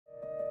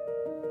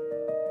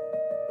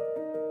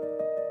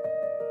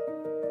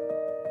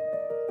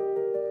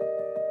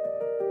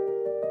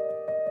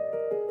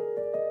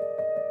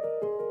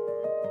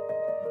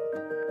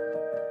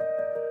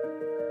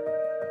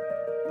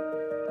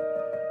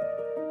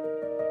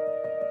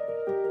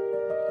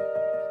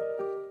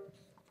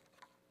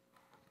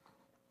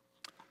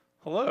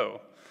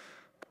Hello.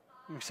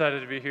 I'm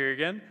excited to be here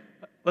again.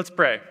 Let's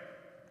pray.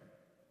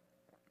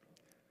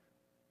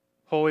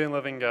 Holy and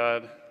loving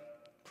God,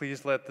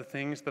 please let the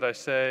things that I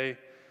say,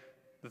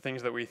 the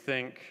things that we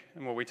think,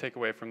 and what we take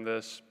away from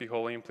this be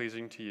holy and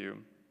pleasing to you.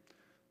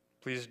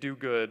 Please do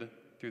good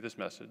through this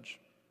message.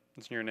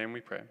 It's in your name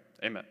we pray.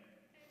 Amen.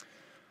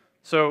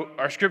 So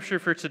our scripture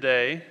for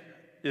today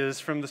is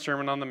from the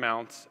Sermon on the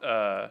Mount.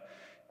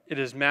 It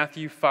is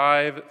Matthew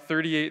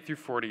 5:38 through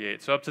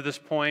 48. So up to this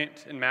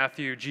point in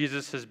Matthew,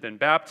 Jesus has been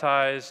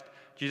baptized,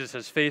 Jesus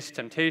has faced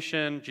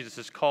temptation, Jesus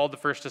has called the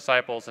first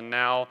disciples, and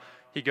now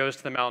he goes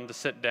to the mountain to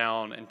sit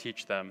down and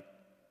teach them.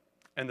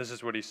 And this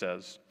is what he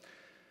says.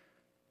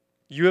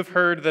 You have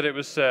heard that it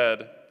was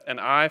said, an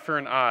eye for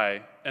an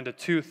eye, and a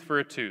tooth for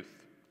a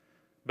tooth.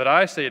 But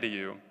I say to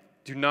you,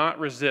 do not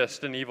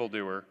resist an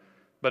evildoer,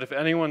 but if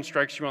anyone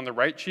strikes you on the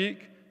right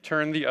cheek,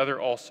 turn the other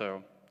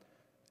also.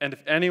 And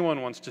if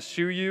anyone wants to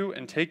sue you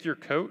and take your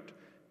coat,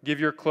 give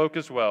your cloak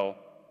as well.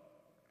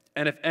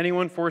 And if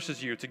anyone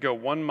forces you to go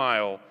 1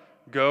 mile,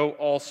 go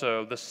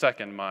also the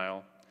 2nd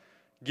mile.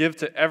 Give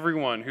to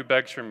everyone who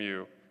begs from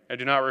you, and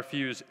do not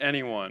refuse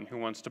anyone who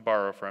wants to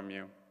borrow from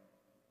you.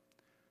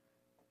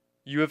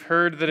 You have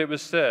heard that it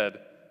was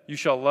said, you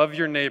shall love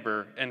your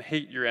neighbor and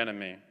hate your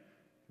enemy.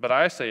 But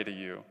I say to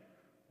you,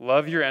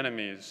 love your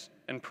enemies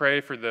and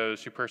pray for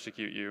those who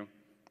persecute you,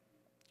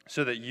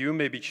 so that you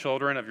may be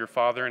children of your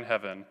Father in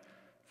heaven,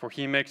 for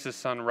he makes his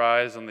sun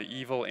rise on the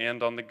evil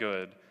and on the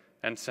good,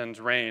 and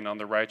sends rain on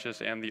the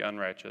righteous and the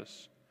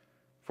unrighteous.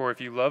 For if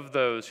you love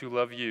those who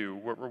love you,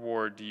 what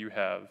reward do you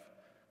have?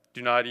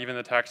 Do not even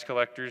the tax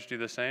collectors do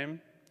the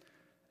same?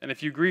 And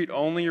if you greet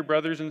only your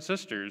brothers and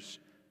sisters,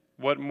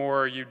 what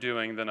more are you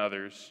doing than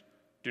others?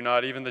 Do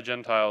not even the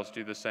Gentiles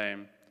do the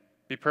same?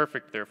 Be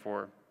perfect,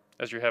 therefore,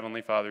 as your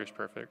heavenly Father is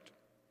perfect.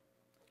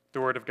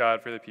 The word of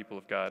God for the people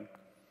of God.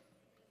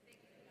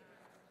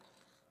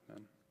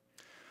 Amen.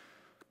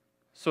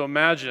 So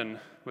imagine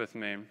with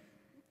me,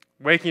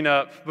 waking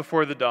up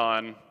before the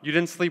dawn. You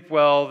didn't sleep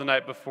well the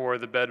night before.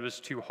 The bed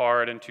was too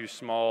hard and too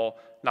small,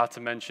 not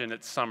to mention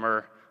it's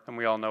summer, and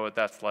we all know what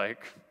that's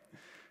like.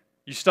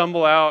 You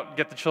stumble out,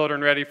 get the children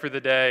ready for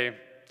the day,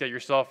 get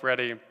yourself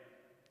ready.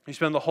 You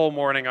spend the whole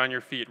morning on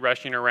your feet,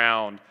 rushing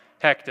around,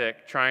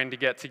 hectic, trying to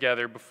get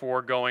together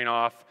before going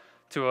off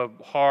to a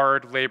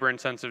hard,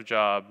 labor-intensive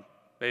job,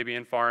 maybe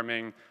in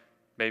farming,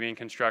 maybe in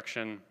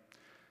construction.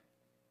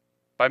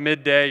 By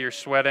midday, you're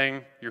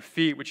sweating. Your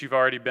feet, which you've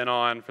already been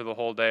on for the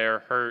whole day, are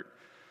hurt.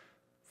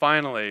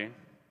 Finally,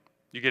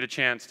 you get a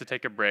chance to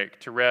take a break,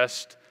 to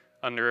rest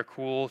under a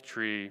cool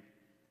tree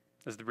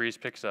as the breeze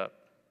picks up.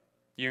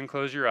 You can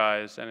close your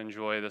eyes and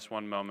enjoy this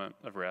one moment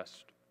of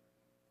rest.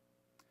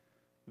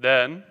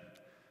 Then,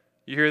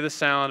 you hear the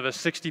sound of a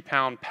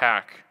 60-pound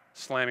pack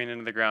slamming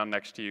into the ground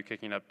next to you,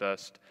 kicking up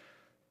dust.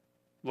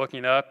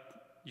 Looking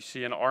up, you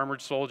see an armored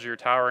soldier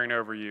towering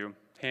over you,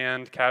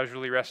 hand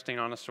casually resting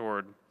on a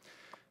sword,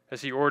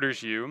 as he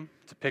orders you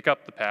to pick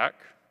up the pack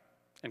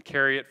and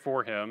carry it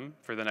for him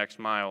for the next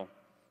mile.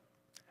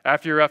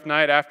 After a rough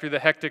night, after the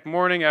hectic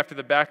morning, after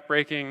the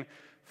back-breaking,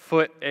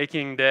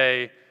 foot-aching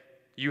day,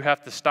 you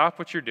have to stop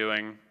what you're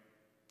doing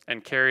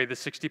and carry the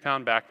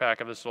 60-pound backpack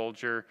of a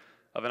soldier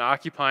of an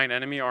occupying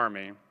enemy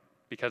army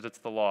because it's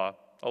the law,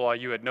 a law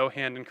you had no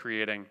hand in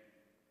creating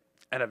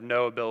and have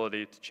no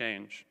ability to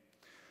change.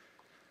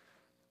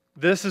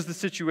 This is the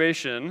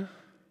situation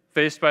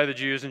faced by the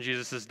Jews in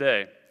Jesus'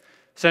 day.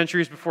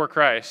 Centuries before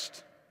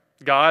Christ,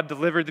 God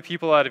delivered the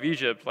people out of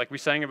Egypt, like we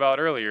sang about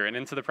earlier, and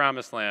into the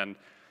Promised Land,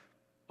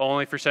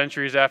 only for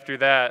centuries after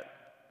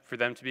that for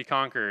them to be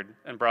conquered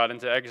and brought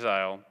into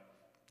exile.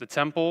 The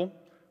temple,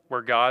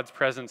 where God's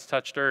presence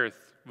touched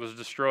earth, was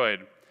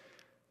destroyed.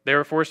 They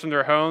were forced from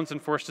their homes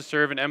and forced to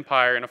serve an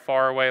empire in a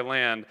faraway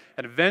land.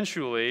 And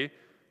eventually,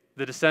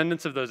 the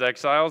descendants of those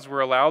exiles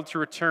were allowed to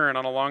return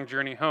on a long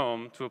journey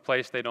home to a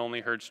place they'd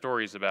only heard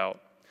stories about.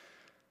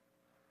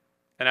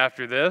 And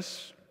after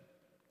this,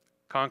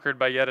 conquered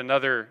by yet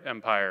another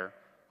empire,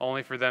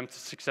 only for them to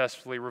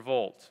successfully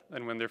revolt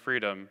and win their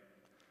freedom,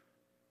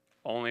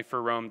 only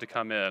for Rome to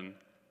come in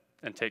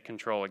and take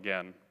control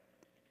again.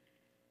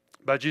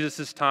 By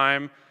Jesus'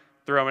 time,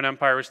 the Roman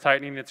Empire was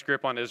tightening its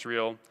grip on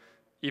Israel,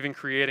 even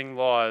creating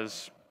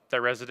laws that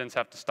residents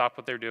have to stop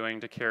what they're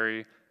doing to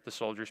carry the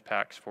soldiers'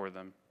 packs for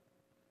them.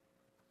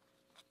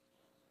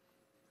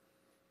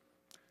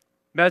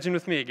 Imagine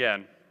with me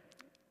again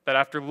that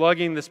after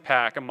lugging this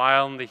pack a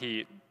mile in the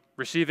heat,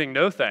 receiving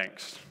no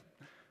thanks,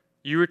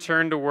 you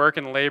return to work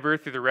and labor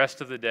through the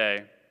rest of the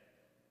day.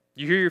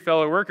 You hear your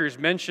fellow workers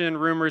mention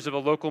rumors of a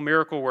local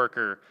miracle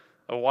worker,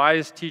 a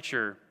wise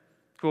teacher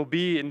who will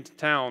be in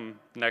town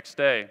the next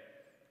day.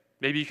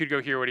 Maybe you could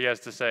go hear what he has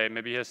to say.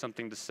 Maybe he has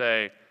something to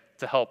say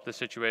to help the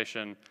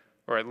situation,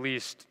 or at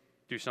least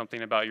do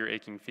something about your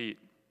aching feet.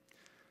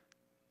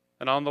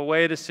 And on the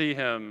way to see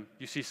him,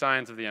 you see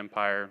signs of the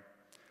empire.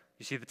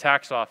 You see the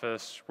tax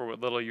office, where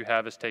what little you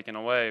have is taken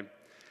away.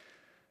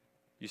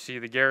 You see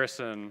the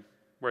garrison,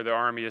 where the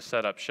army has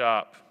set up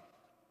shop.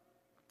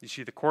 You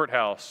see the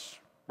courthouse,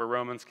 where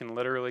Romans can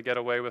literally get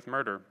away with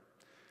murder.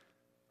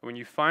 When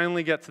you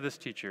finally get to this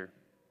teacher,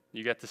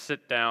 you get to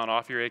sit down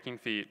off your aching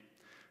feet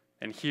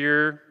and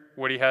hear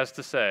what he has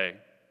to say.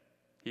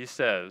 He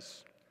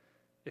says,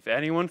 if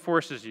anyone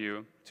forces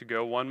you to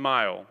go 1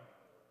 mile,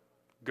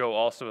 go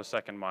also a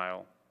second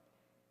mile.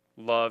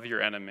 Love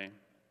your enemy.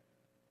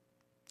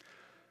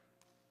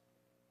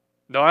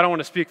 No, I don't want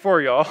to speak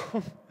for y'all,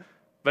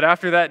 but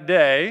after that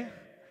day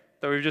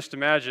that we've just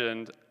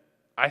imagined,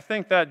 I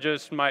think that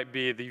just might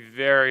be the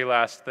very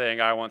last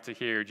thing I want to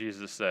hear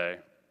Jesus say.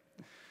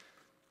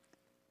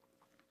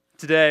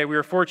 Today, we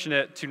are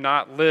fortunate to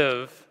not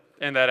live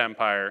in that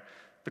empire.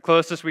 The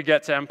closest we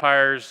get to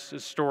empires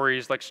is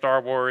stories like Star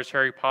Wars,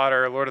 Harry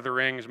Potter, Lord of the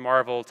Rings,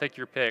 Marvel, take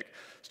your pick.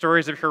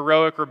 Stories of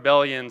heroic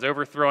rebellions,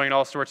 overthrowing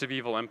all sorts of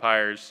evil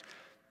empires.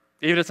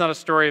 Even if it's not a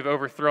story of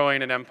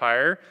overthrowing an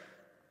empire,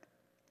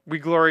 we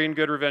glory in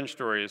good revenge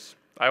stories.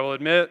 I will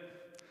admit,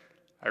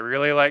 I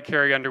really like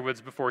Carrie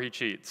Underwood's Before He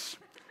Cheats.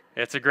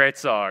 It's a great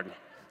song.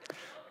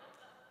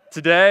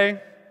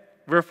 Today,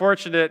 we're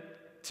fortunate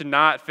to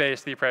not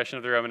face the oppression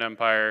of the Roman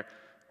Empire.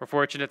 We're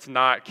fortunate to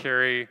not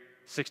carry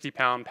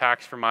 60-pound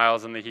packs for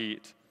miles in the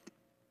heat.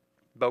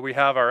 But we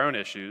have our own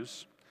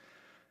issues.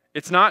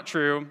 It's not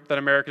true that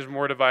America is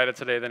more divided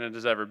today than it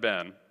has ever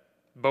been,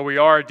 but we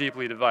are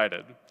deeply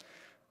divided.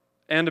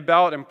 And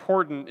about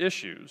important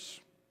issues,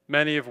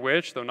 many of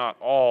which, though not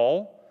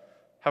all,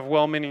 have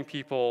well-meaning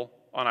people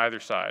on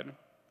either side.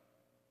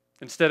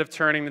 Instead of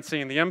turning and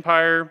seeing the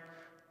empire,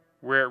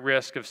 we're at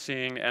risk of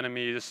seeing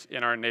enemies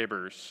in our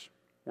neighbors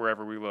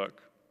wherever we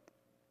look.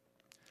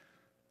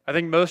 I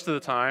think most of the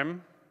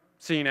time,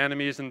 seeing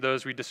enemies in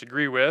those we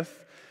disagree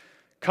with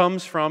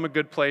comes from a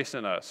good place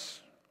in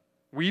us.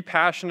 We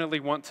passionately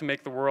want to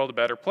make the world a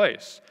better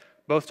place,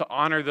 both to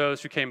honor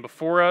those who came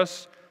before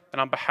us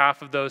and on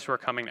behalf of those who are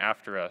coming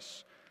after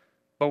us.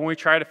 But when we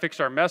try to fix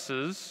our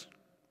messes,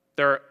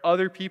 there are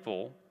other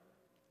people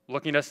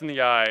looking us in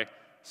the eye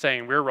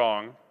saying we're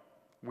wrong,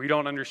 we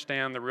don't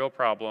understand the real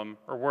problem,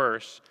 or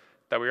worse,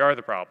 that we are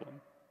the problem.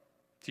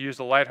 To use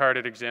a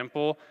lighthearted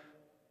example,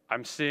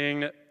 I'm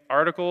seeing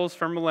articles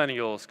from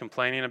millennials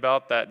complaining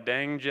about that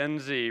dang Gen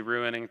Z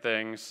ruining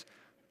things,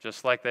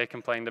 just like they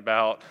complained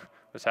about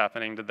what's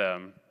happening to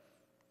them.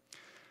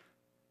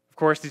 Of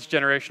course, these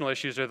generational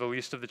issues are the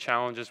least of the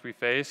challenges we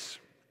face.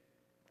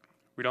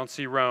 We don't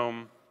see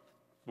Rome,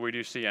 but we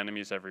do see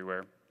enemies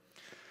everywhere.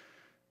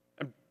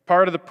 And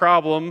part of the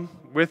problem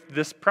with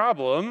this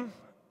problem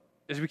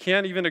is we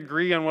can't even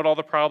agree on what all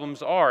the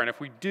problems are. And if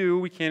we do,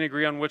 we can't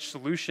agree on which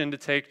solution to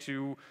take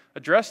to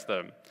address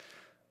them.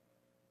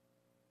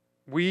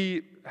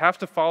 We have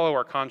to follow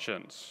our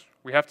conscience.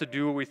 We have to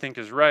do what we think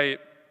is right,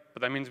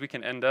 but that means we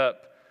can end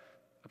up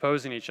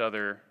opposing each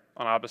other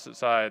on opposite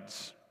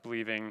sides,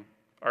 believing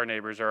our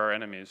neighbors are our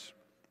enemies.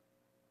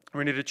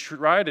 We need to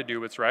try to do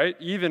what's right,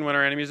 even when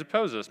our enemies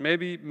oppose us,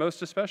 maybe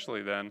most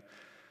especially then.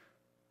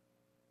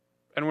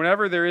 And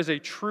whenever there is a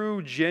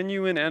true,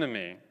 genuine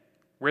enemy,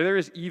 where there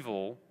is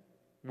evil,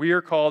 we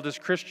are called as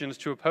Christians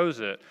to oppose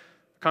it.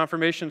 The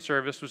confirmation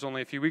service was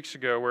only a few weeks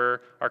ago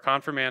where our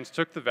confirmands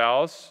took the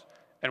vows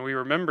and we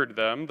remembered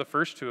them, the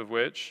first two of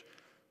which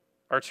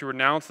are to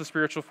renounce the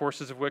spiritual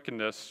forces of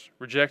wickedness,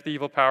 reject the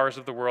evil powers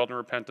of the world, and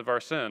repent of our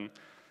sin,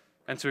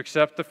 and to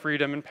accept the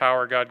freedom and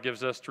power God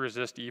gives us to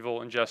resist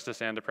evil,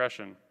 injustice, and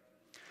oppression.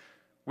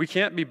 We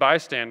can't be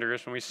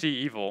bystanders when we see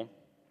evil,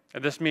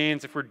 and this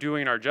means if we're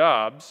doing our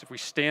jobs, if we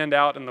stand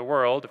out in the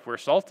world, if we're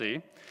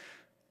salty,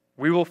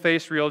 we will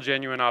face real,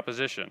 genuine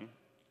opposition.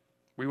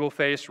 We will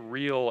face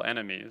real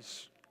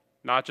enemies,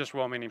 not just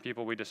well-meaning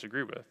people we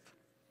disagree with.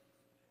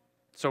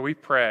 So we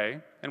pray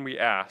and we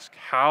ask,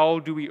 how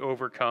do we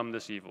overcome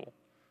this evil?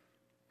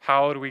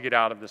 How do we get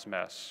out of this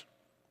mess?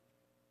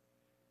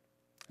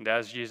 And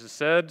as Jesus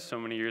said so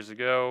many years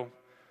ago,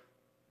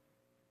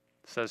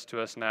 says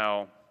to us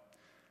now,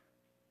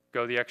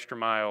 go the extra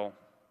mile,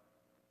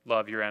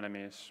 love your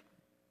enemies.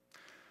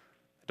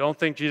 I don't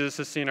think Jesus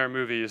has seen our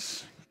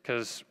movies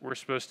because we're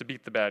supposed to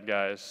beat the bad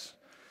guys.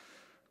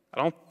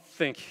 I don't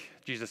think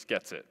Jesus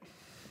gets it.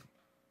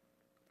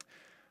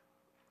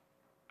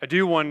 I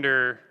do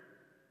wonder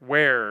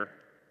where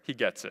he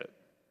gets it,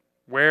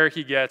 where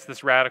he gets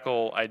this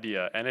radical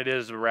idea, and it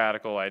is a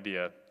radical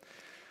idea.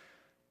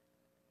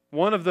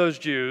 One of those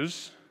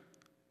Jews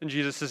in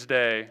Jesus'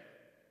 day,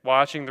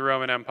 watching the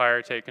Roman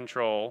Empire take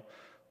control,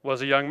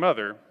 was a young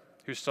mother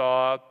who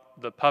saw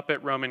the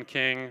puppet Roman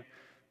king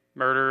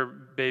murder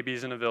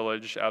babies in a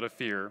village out of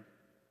fear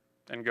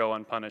and go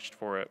unpunished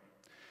for it.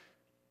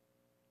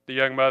 The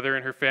young mother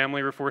and her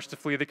family were forced to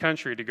flee the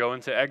country to go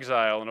into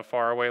exile in a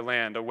faraway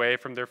land, away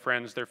from their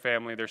friends, their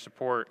family, their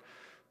support,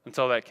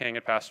 until that king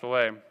had passed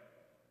away.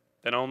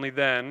 And only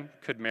then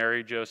could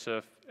Mary,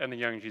 Joseph, and the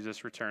young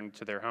Jesus return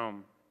to their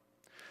home.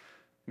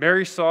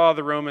 Mary saw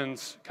the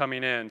Romans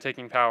coming in,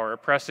 taking power,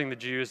 oppressing the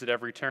Jews at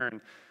every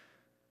turn.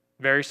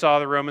 Mary saw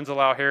the Romans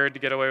allow Herod to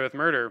get away with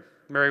murder.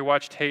 Mary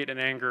watched hate and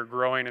anger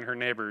growing in her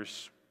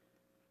neighbors.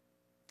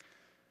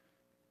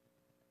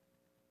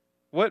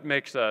 What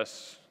makes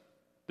us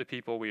the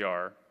people we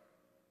are?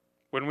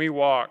 When we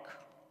walk,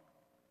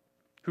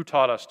 who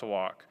taught us to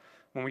walk?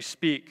 When we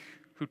speak,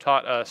 who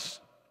taught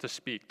us to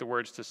speak, the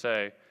words to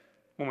say.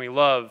 When we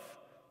love,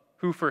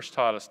 who first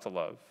taught us to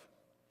love?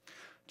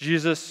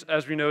 Jesus,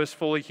 as we know, is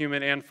fully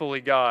human and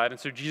fully God, and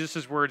so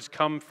Jesus' words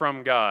come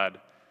from God,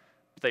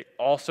 but they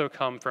also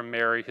come from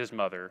Mary, his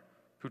mother,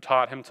 who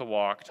taught him to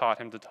walk, taught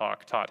him to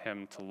talk, taught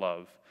him to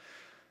love.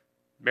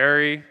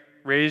 Mary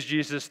raised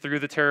Jesus through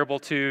the terrible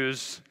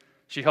twos.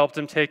 She helped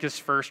him take his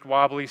first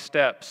wobbly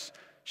steps.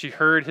 She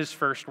heard his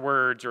first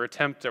words or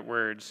attempt at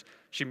words.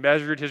 She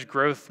measured his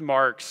growth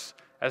marks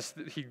as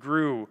he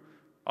grew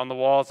on the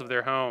walls of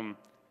their home.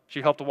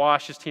 She helped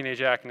wash his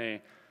teenage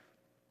acne.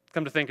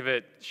 Come to think of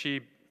it, she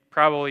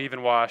probably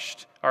even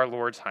washed our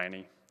Lord's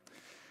hiney.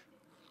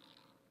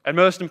 And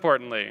most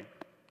importantly,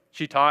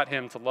 she taught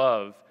him to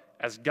love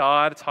as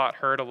God taught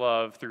her to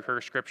love through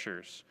her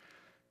scriptures.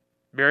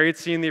 Mary had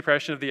seen the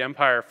oppression of the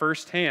empire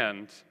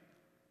firsthand,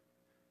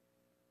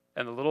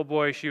 and the little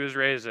boy she was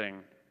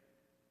raising,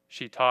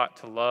 she taught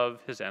to love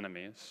his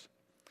enemies.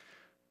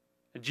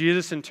 And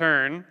Jesus, in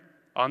turn,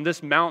 on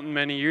this mountain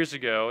many years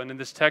ago, and in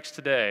this text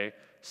today,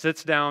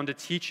 sits down to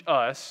teach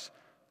us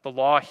the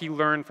law he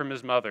learned from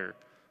his mother,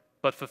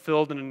 but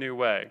fulfilled in a new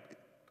way.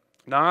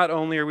 Not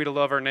only are we to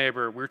love our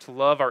neighbor, we're to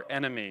love our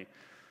enemy,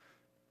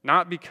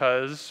 not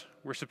because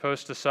we're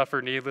supposed to suffer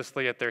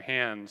needlessly at their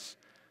hands,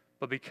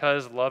 but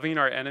because loving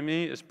our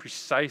enemy is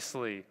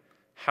precisely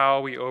how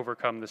we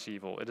overcome this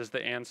evil. It is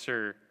the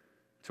answer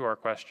to our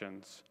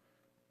questions.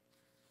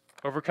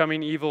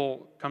 Overcoming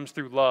evil comes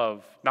through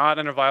love, not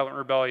in a violent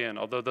rebellion,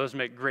 although those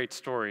make great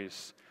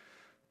stories.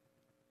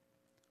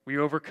 We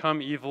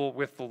overcome evil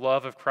with the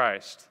love of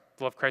Christ.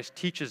 The love Christ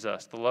teaches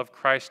us, the love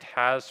Christ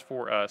has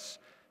for us,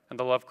 and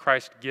the love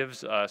Christ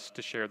gives us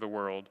to share the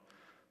world.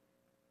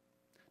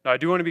 Now, I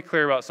do want to be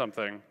clear about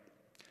something.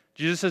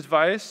 Jesus'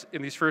 advice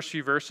in these first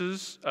few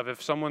verses of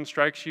if someone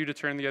strikes you to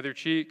turn the other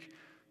cheek,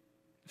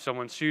 if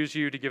someone sues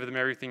you to give them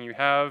everything you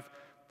have,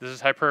 this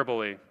is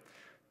hyperbole.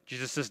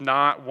 Jesus does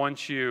not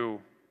want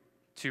you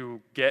to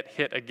get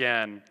hit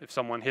again if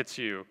someone hits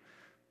you.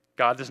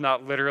 God does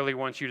not literally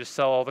want you to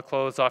sell all the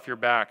clothes off your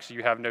back so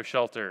you have no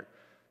shelter.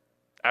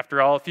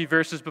 After all, a few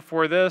verses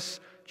before this,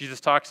 Jesus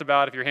talks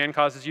about if your hand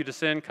causes you to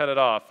sin, cut it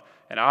off.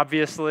 And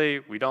obviously,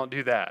 we don't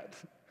do that.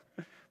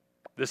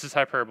 This is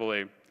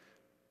hyperbole.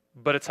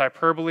 But it's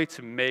hyperbole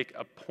to make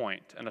a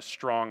point, and a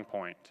strong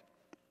point.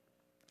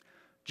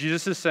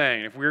 Jesus is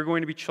saying, if we're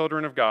going to be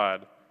children of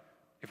God,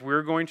 if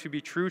we're going to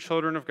be true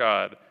children of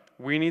God,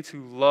 we need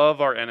to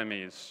love our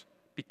enemies,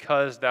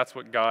 because that's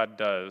what God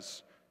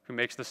does, who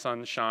makes the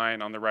sun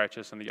shine on the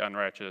righteous and the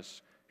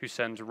unrighteous, who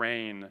sends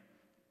rain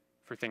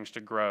for things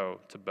to grow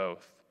to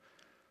both.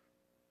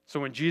 So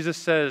when Jesus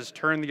says,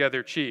 turn the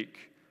other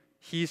cheek,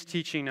 he's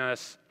teaching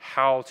us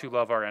how to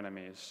love our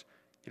enemies.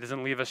 He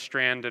doesn't leave us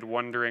stranded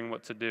wondering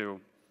what to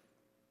do.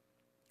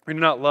 We do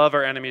not love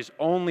our enemies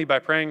only by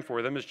praying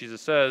for them, as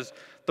Jesus says,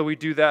 though we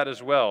do that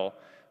as well.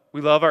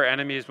 We love our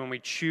enemies when we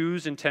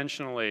choose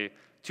intentionally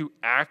to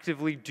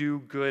actively do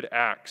good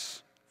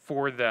acts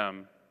for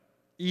them,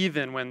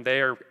 even when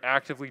they are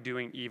actively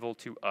doing evil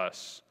to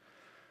us.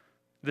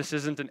 This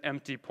isn't an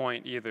empty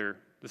point either.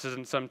 This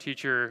isn't some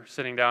teacher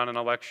sitting down in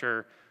a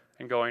lecture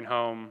and going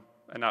home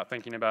and not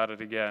thinking about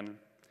it again.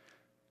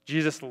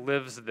 Jesus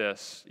lives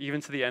this, even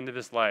to the end of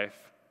his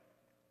life.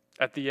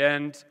 At the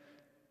end,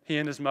 he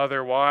and his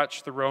mother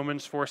watch the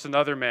Romans force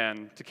another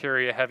man to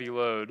carry a heavy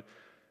load,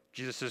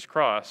 Jesus'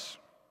 cross,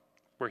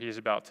 where he is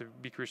about to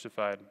be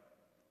crucified.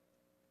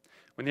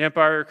 When the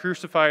empire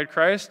crucified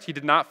Christ, he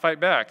did not fight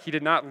back. He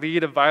did not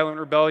lead a violent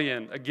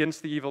rebellion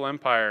against the evil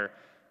empire,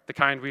 the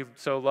kind we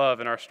so love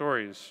in our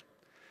stories.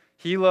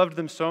 He loved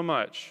them so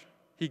much,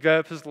 he gave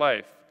up his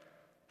life,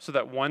 so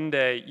that one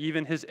day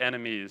even his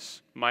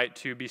enemies might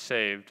too be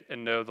saved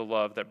and know the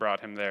love that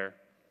brought him there.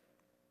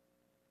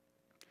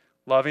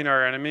 Loving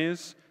our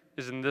enemies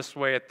is in this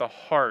way at the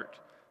heart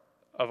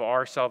of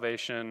our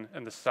salvation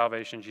and the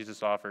salvation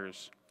Jesus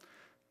offers.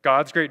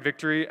 God's great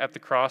victory at the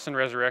cross and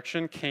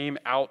resurrection came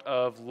out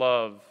of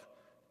love,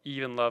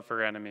 even love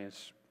for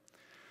enemies.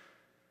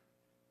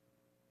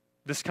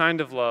 This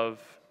kind of love,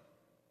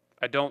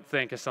 I don't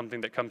think, is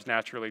something that comes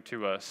naturally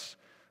to us.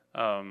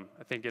 I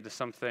think it is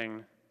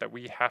something that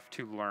we have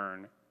to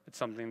learn. It's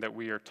something that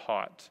we are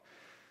taught.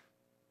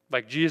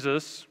 Like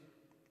Jesus,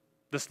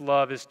 this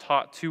love is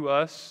taught to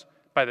us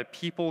by the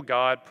people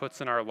God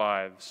puts in our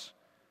lives.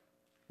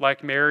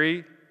 Like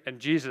Mary and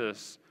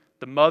Jesus,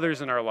 the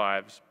mothers in our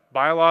lives,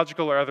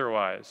 biological or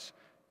otherwise,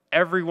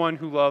 everyone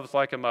who loves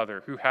like a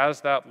mother, who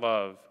has that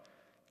love,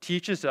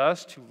 teaches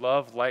us to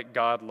love like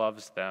God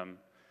loves them.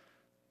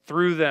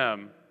 Through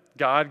them,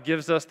 God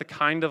gives us the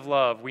kind of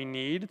love we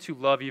need to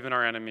love even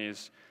our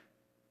enemies,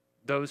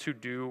 those who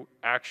do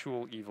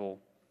actual evil.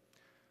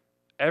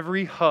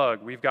 Every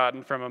hug we've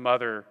gotten from a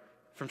mother,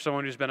 from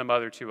someone who's been a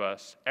mother to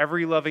us,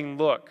 every loving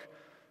look,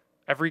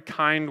 every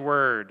kind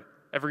word,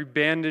 every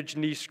bandaged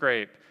knee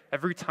scrape,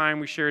 every time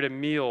we shared a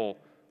meal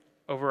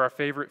over our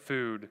favorite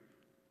food,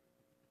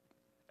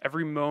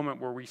 every moment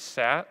where we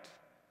sat,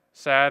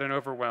 sad and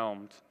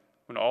overwhelmed,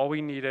 when all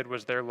we needed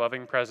was their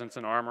loving presence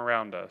and arm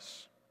around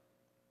us.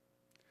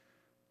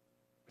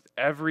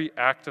 Every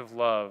act of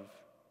love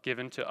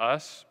given to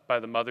us by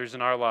the mothers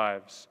in our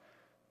lives,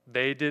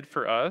 they did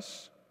for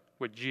us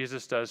what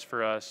Jesus does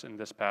for us in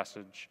this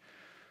passage.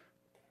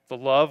 The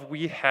love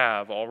we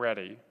have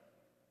already,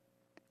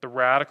 the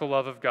radical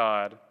love of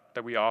God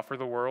that we offer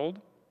the world,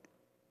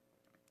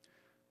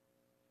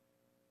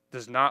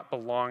 does not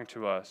belong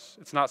to us.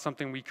 It's not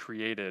something we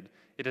created.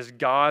 It is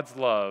God's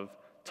love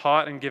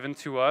taught and given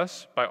to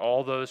us by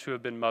all those who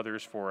have been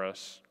mothers for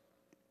us.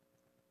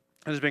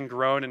 It has been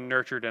grown and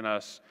nurtured in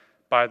us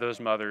by those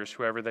mothers,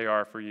 whoever they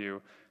are for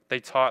you. They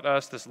taught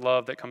us this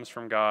love that comes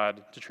from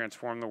God to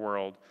transform the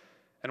world.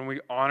 And we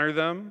honor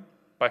them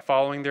by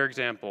following their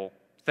example,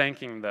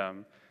 thanking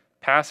them,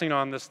 passing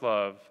on this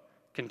love,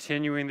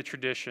 continuing the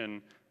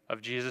tradition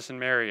of Jesus and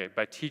Mary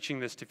by teaching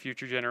this to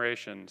future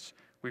generations.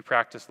 We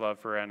practice love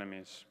for our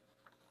enemies.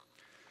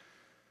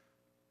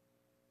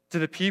 To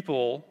the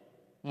people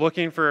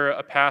looking for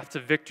a path to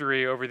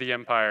victory over the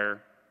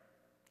empire,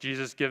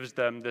 Jesus gives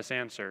them this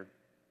answer: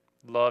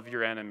 love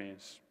your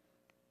enemies.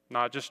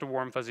 Not just a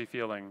warm, fuzzy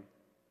feeling,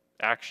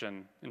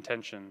 action,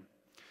 intention.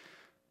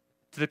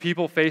 To the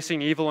people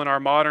facing evil in our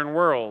modern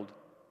world,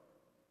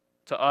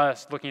 to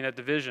us looking at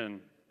division,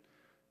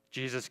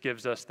 Jesus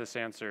gives us this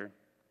answer: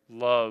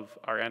 love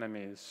our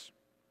enemies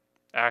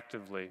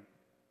actively.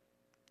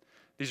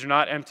 These are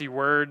not empty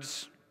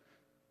words.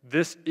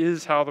 This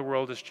is how the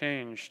world has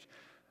changed.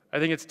 I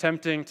think it's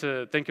tempting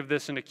to think of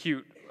this in a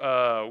cute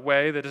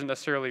way that isn't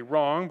necessarily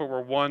wrong, but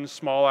where one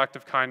small act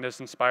of kindness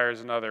inspires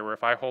another, where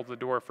if I hold the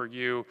door for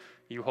you,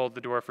 you hold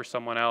the door for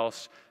someone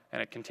else,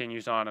 and it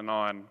continues on and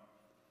on.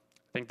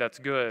 I think that's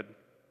good.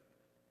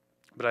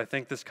 But I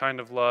think this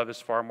kind of love is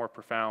far more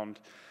profound.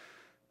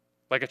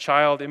 Like a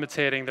child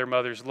imitating their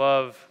mother's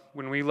love,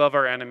 when we love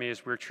our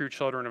enemies, we're true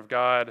children of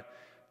God.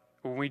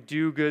 When we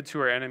do good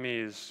to our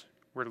enemies,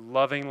 we're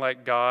loving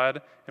like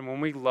God. And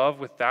when we love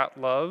with that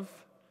love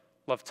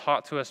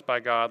taught to us by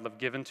God, love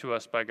given to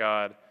us by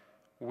God,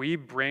 we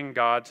bring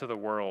God to the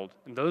world.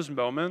 In those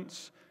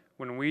moments,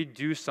 when we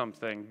do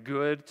something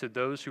good to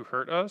those who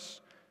hurt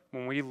us,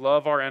 when we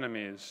love our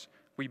enemies,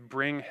 we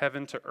bring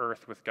heaven to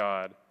earth with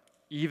God,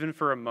 even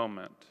for a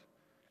moment.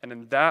 And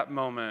in that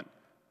moment,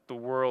 the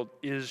world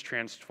is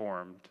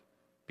transformed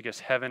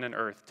because heaven and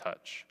earth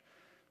touch.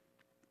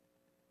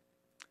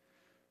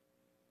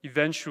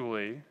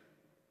 Eventually,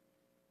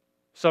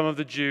 some of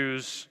the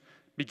Jews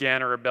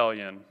began a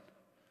rebellion.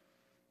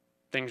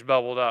 Things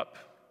bubbled up,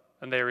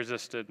 and they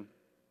resisted,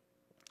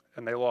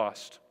 and they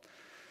lost.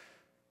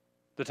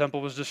 The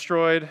temple was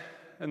destroyed,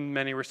 and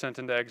many were sent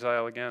into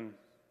exile again.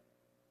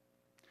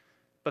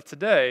 But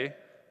today,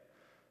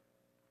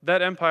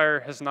 that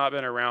empire has not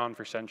been around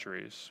for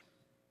centuries.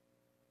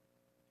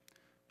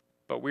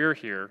 But we're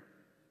here.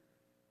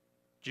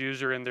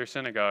 Jews are in their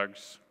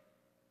synagogues.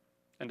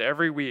 And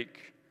every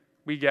week,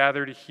 we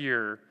gather to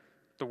hear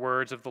the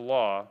words of the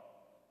law,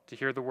 to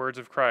hear the words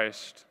of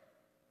Christ.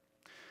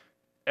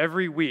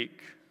 Every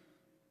week,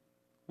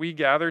 we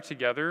gather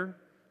together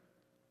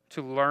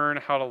to learn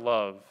how to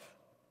love.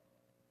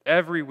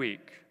 Every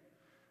week,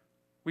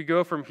 we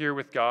go from here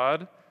with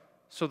God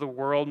so the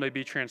world may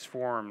be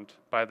transformed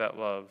by that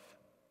love.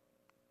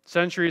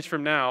 Centuries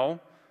from now,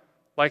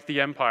 like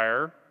the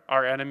empire,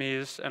 our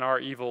enemies and our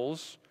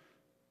evils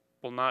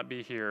will not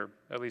be here,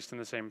 at least in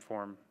the same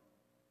form.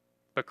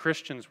 But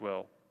Christians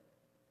will.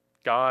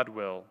 God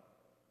will.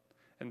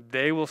 And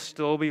they will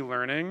still be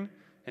learning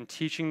and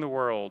teaching the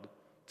world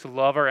to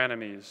love our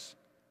enemies,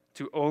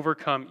 to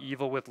overcome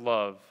evil with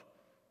love,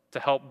 to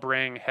help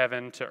bring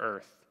heaven to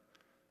earth.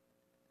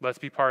 Let's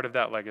be part of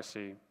that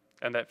legacy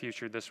and that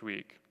future this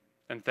week,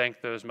 and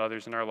thank those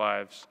mothers in our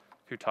lives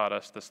who taught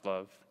us this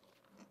love.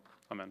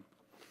 Amen.